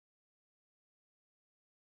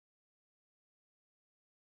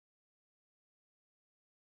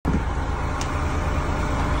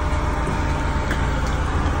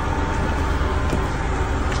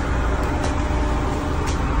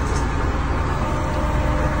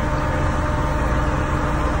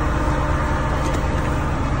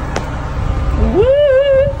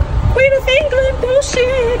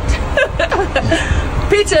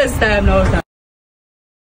chest time now.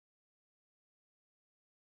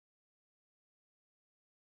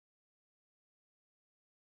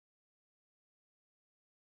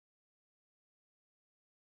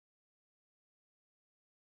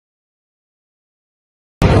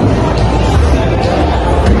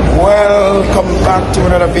 Welcome back to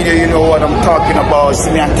another video. You know what I'm talking about.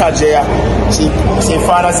 See me and Tajaya. She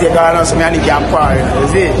father say God so me and the girl party. You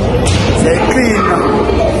see? Say clean.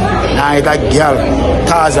 Now you got girl.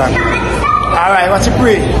 Tarzan. Alright, what you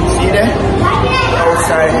pray? See there?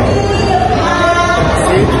 Outside.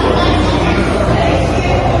 See?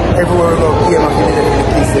 Everywhere we go, game of the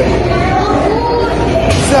piece there.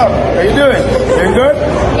 What's up? How you doing? Doing good?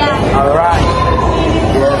 Yeah. Alright.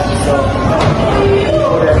 Yeah, so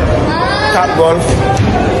Top Golf.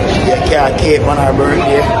 Yeah, car cake on our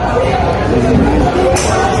birthday.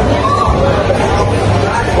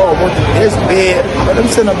 Oh, but this beer, but I'm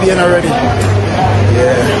still not being already.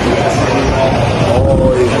 Yeah.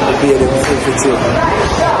 Oh, the beer, the filthy too.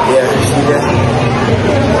 Yeah, see that?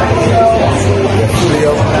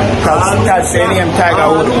 Can't say name Tiger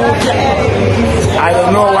Woods. I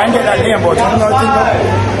don't know why I get that name, but I'm not thinking.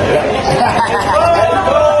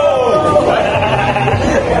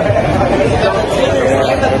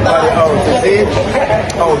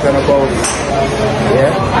 Out and about.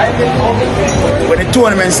 Yeah. When the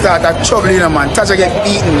tournament starts, that trouble in a man. Tasha get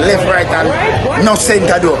beaten left, right, and no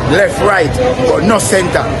center though. Left, right, but no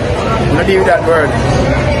center. Not even that word.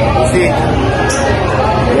 You see?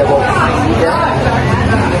 Yeah, but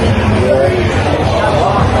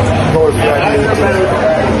goal graduated.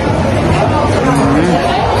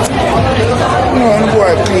 No, the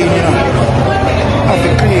boy clean, you know. Have to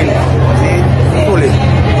clean. See? Fully.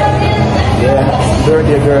 Yeah,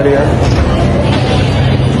 birthday girl here.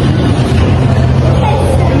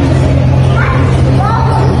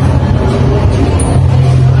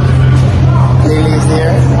 Lily's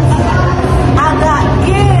here. I got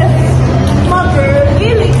gifts. My girl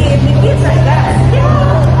Lily gave me gifts like that. Yeah,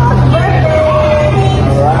 happy birthday.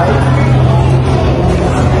 Alright.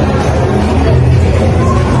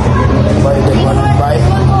 Everybody get one bite.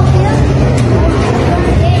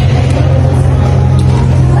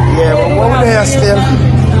 Yeah, but what there still?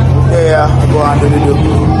 Yeah, go on to do.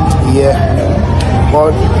 Yeah.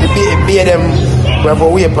 But the beer them, we have a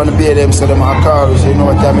way up on the beer them so them are cars, you know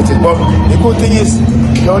what time it is. But the good thing is,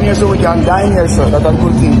 down here so we can dine here, so that's a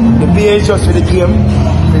good thing. The beer is just for the game,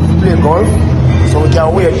 to play golf, so we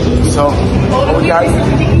can wait. So we can,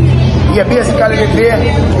 yeah, basically the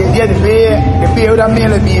beer would have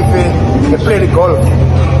mainly be if they play the golf.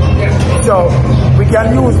 So we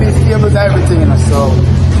can use these games and everything, you know, so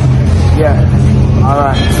yeah,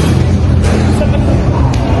 alright.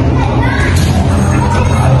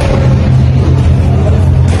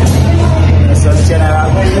 So general.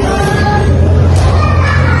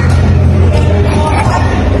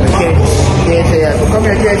 Okay, KJ, come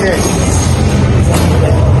here, KJ.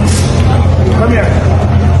 Come here.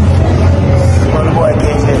 Come boy,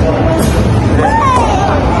 KJ.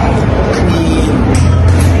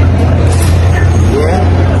 Yeah.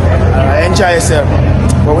 Alright, enjoy yourself.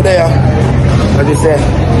 Over there, what do you say?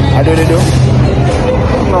 I do. I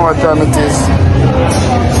don't know what time it is.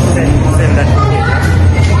 Send that.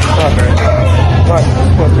 What?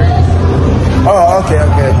 Oh, okay.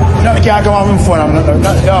 No, you can't come on my phone.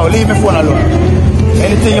 No, leave my phone alone.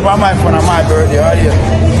 Anything about my phone on my birthday, are you?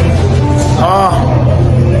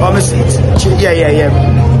 Yeah.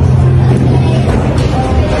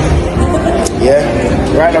 Yeah,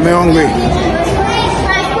 right, I'm hungry.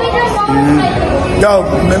 No,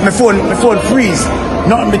 my phone freeze.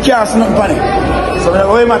 Nothing, the car's nothing panic. So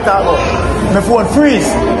what am I talking about? My phone freeze.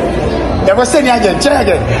 Never send you again, try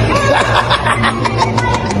again.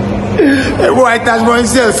 Hey boy, I touch my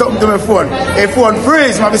sell something to my phone. Hey phone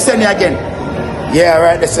freeze, maybe send you again. Yeah,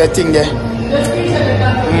 right, that's the thing there.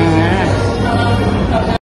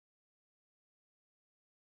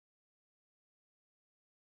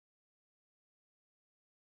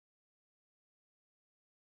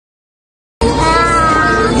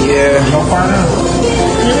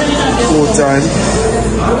 Full time.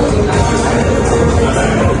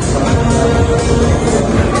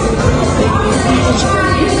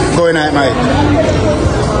 Going at Mike.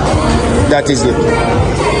 That is it.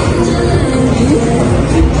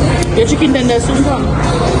 Your chicken tender soon come.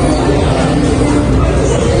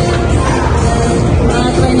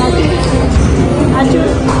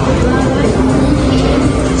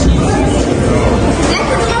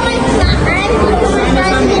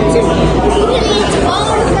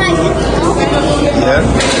 Yeah,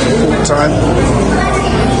 full time.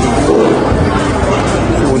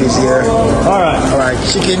 Food is here. Alright,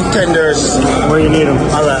 chicken.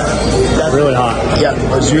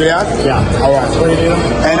 Yeah, it's really hot? Yeah. Alright. What do you do?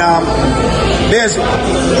 And Bez,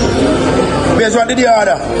 what did you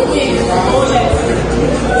order?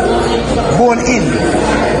 Bone in.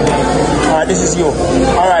 Alright, this is you.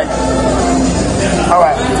 Alright.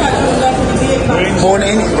 Bone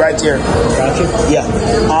in right here. Gotcha. Yeah.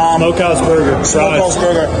 Smokehouse burger. Smokehouse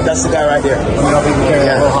burger. That's the guy right there.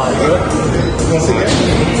 Yeah.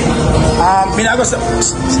 Me not go.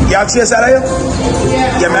 You have chase out of you?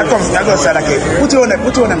 Yeah, me I go outside okay. Put you on the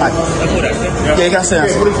mat. Yeah, you can say that.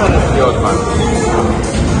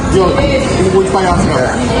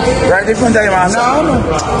 Right in front of you, man. No.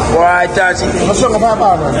 Why, touch it?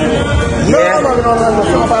 Yeah.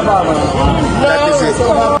 That is it.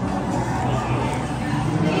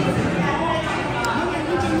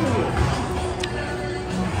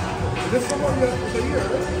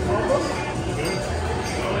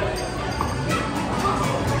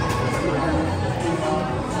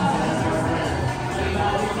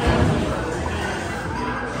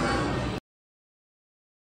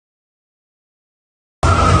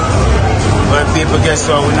 People get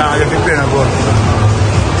so we now have to prepare to go.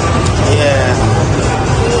 Yeah.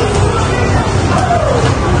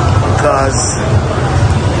 Because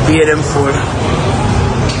beer them full.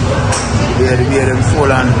 Beer them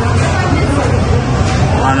full and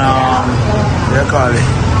they call it.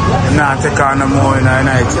 Not take on no more in the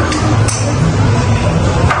night.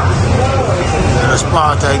 That's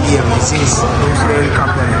part of the game. It's the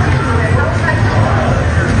company.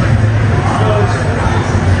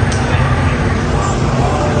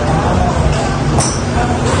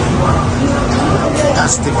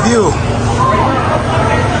 That's the view.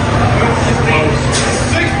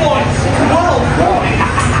 6 points.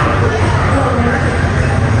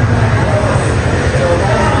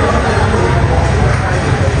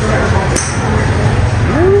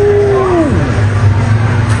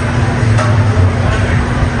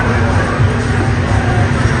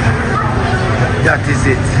 That is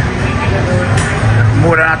it.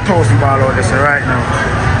 More than 1,000 ball out there right now.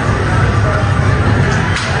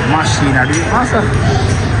 Machine, I do it, master.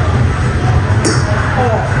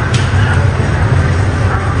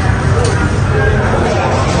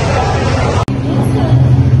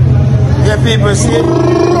 Yeah, people see it.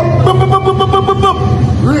 Boom, boom, boom, boom, boom, boom, boom, boom.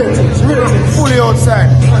 Fully outside.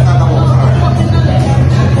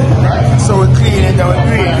 So we clean it and we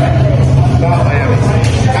green.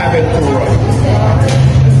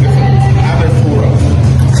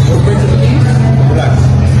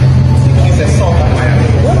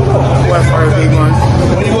 Well, for a big one.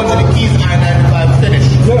 When you go to the Keys I-95 finish,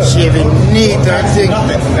 Shaving neat and thing.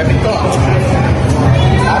 nothing. Let me talk.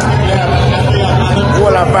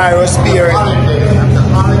 Full of virus spirit.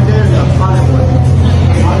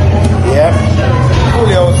 Yeah.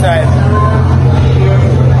 Fully outside.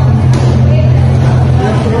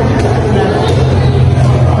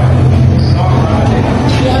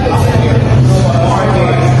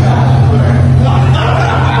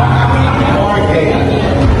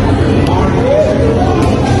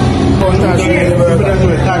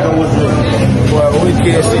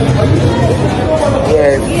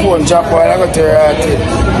 Yeah, phone chop while I got to it.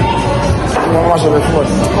 I'm watch the phone.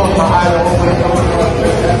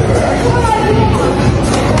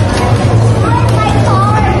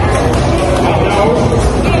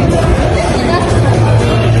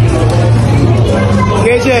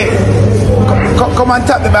 KJ, come and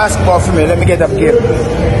tap the basketball for me. Let me get up game. Okay,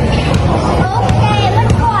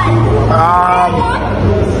 which one?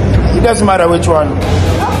 It doesn't matter which one.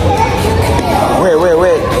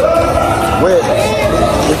 Wait.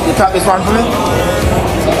 You tap this one for me?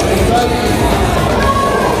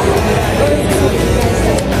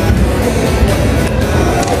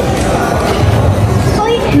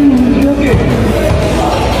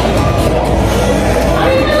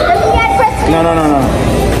 No.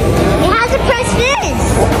 It has to press this.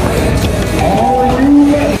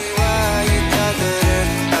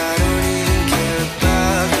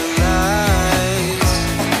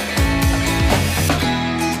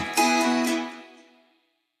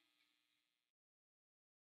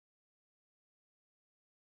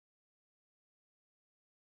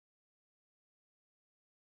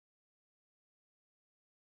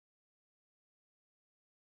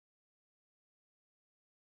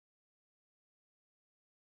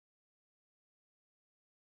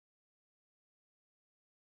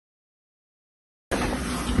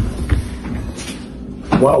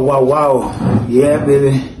 Wow. Yeah,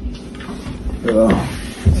 baby.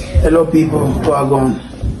 Hello, people who are gone.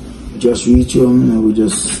 Just reach home and we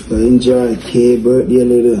just enjoy Kay birthday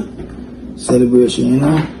little celebration, you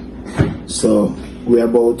know. So we're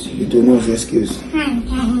about, you don't know the excuse.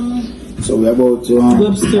 So we're about to Go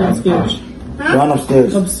upstairs, bitch. run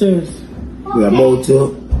upstairs. Upstairs. We're about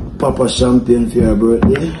to pop a champagne for your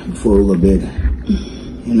birthday before we go to bed.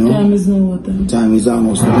 You know? Time is no water. Time is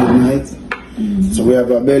almost midnight. So we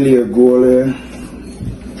have a belly of gold here.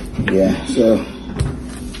 Yeah, so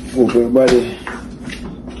hope everybody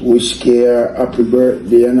wish care happy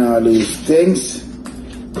birthday and all these things.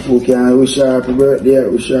 Who can wish her happy birthday,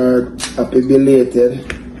 wish her happy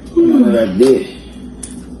belated on that day.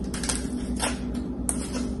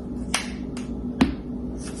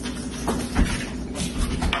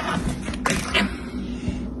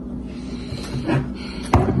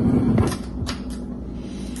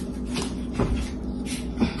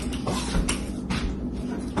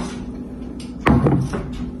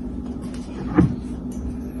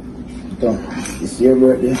 So, it's your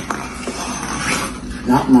birthday.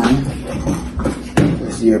 Not mine.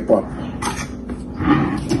 It's your pop.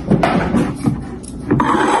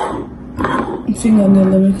 Fingernail,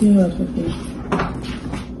 let me keep hard for you.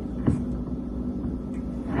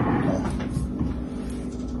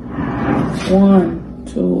 One,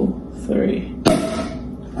 2, 3.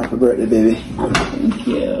 Happy birthday, baby. Thank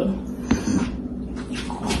you.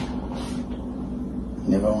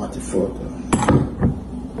 Never want a photo.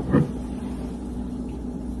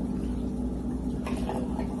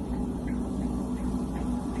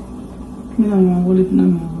 No, I will leave no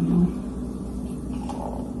more.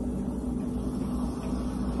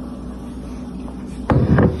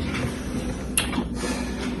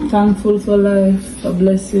 Thankful for life, for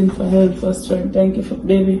blessing, for health, for strength. Thank you for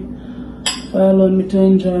baby, for allowing me to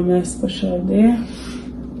enjoy my special day.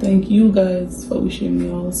 Thank you guys for wishing me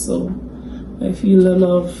also. I feel the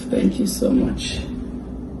love. Thank you so much.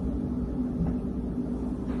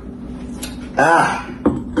 Ah!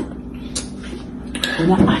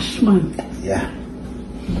 And a Ashman. Yeah.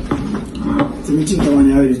 So me think I want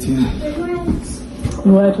to have it here. The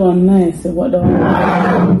white one nice. The what the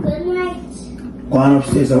one? Go on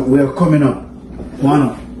upstairs. We are coming up. Go on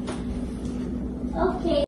up.